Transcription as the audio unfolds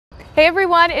Hey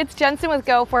everyone, it's Jensen with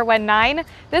Go419.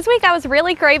 This week I was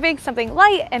really craving something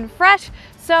light and fresh,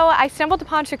 so I stumbled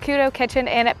upon Shokudo Kitchen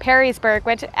in Perrysburg,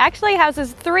 which actually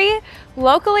houses 3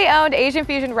 locally owned Asian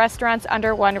fusion restaurants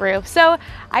under one roof. So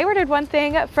I ordered one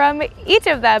thing from each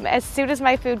of them. As soon as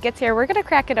my food gets here, we're gonna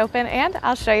crack it open and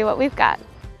I'll show you what we've got.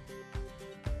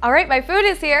 All right, my food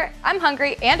is here. I'm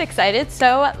hungry and excited,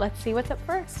 so let's see what's up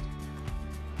first.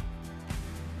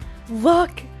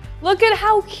 Look at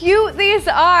how cute these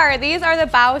are. These are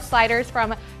the bao sliders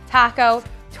from Takeout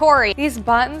Takeover. These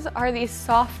buns are the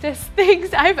softest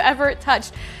things I've ever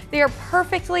touched. They are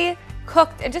perfectly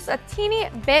cooked and just a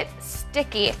teeny bit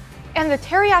sticky. And the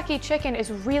teriyaki chicken is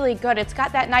really good. It's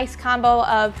got that nice combo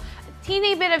of a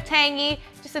teeny bit of tangy,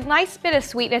 just a nice bit of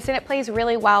sweetness, and it plays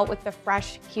really well with the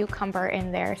fresh cucumber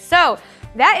in there. So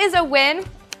that is a win.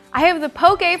 I have the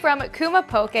poke from Kuma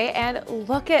Poke, and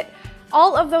look at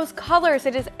all of those colors.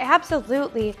 It is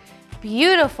absolutely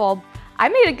beautiful. I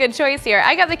made a good choice here.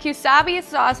 I got the wasabi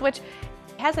sauce, which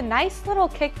has a nice little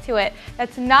kick to it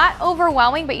that's not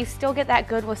overwhelming, but you still get that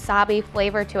good wasabi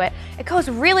flavor to it. It goes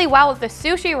really well with the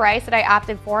sushi rice that I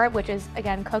opted for, which is,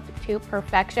 again, cooked to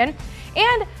perfection.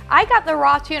 And I got the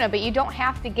raw tuna, but you don't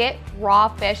have to get raw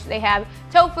fish. They have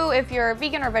tofu if you're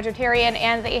vegan or vegetarian,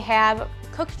 and they have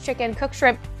cooked chicken, cooked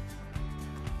shrimp.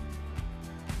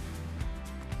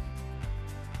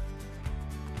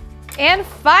 And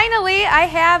finally, I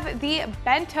have the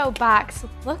bento box.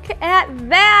 Look at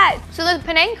that. So the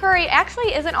Penang curry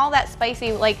actually isn't all that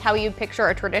spicy like how you'd picture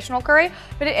a traditional curry,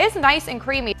 but it is nice and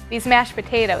creamy. These mashed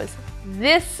potatoes.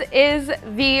 This is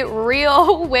the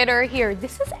real winner here.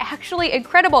 This is actually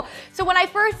incredible. So when I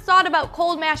first thought about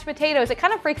cold mashed potatoes, it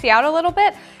kind of freaks you out a little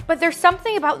bit, but there's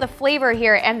something about the flavor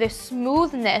here and the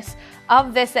smoothness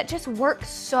of this that just works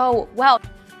so well.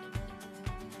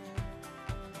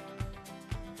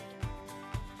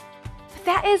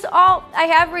 That is all I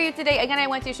have for you today. Again, I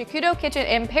went to Shokudo Kitchen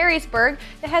in Perrysburg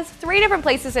that has 3 different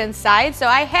places inside. So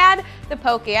I had the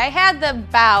poke, I had the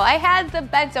bao, I had the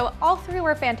bento. All 3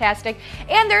 were fantastic.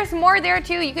 And there's more there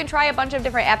too. You can try a bunch of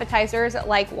different appetizers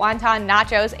like wonton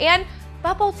nachos and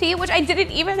bubble tea, which I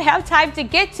didn't even have time to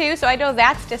get to, so I know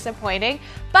that's disappointing.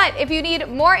 But if you need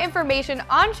more information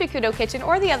on Shokudo Kitchen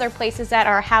or the other places that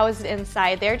are housed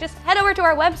inside there, just head over to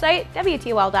our website,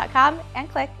 WTOL.com, and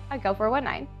click on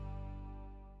Go419.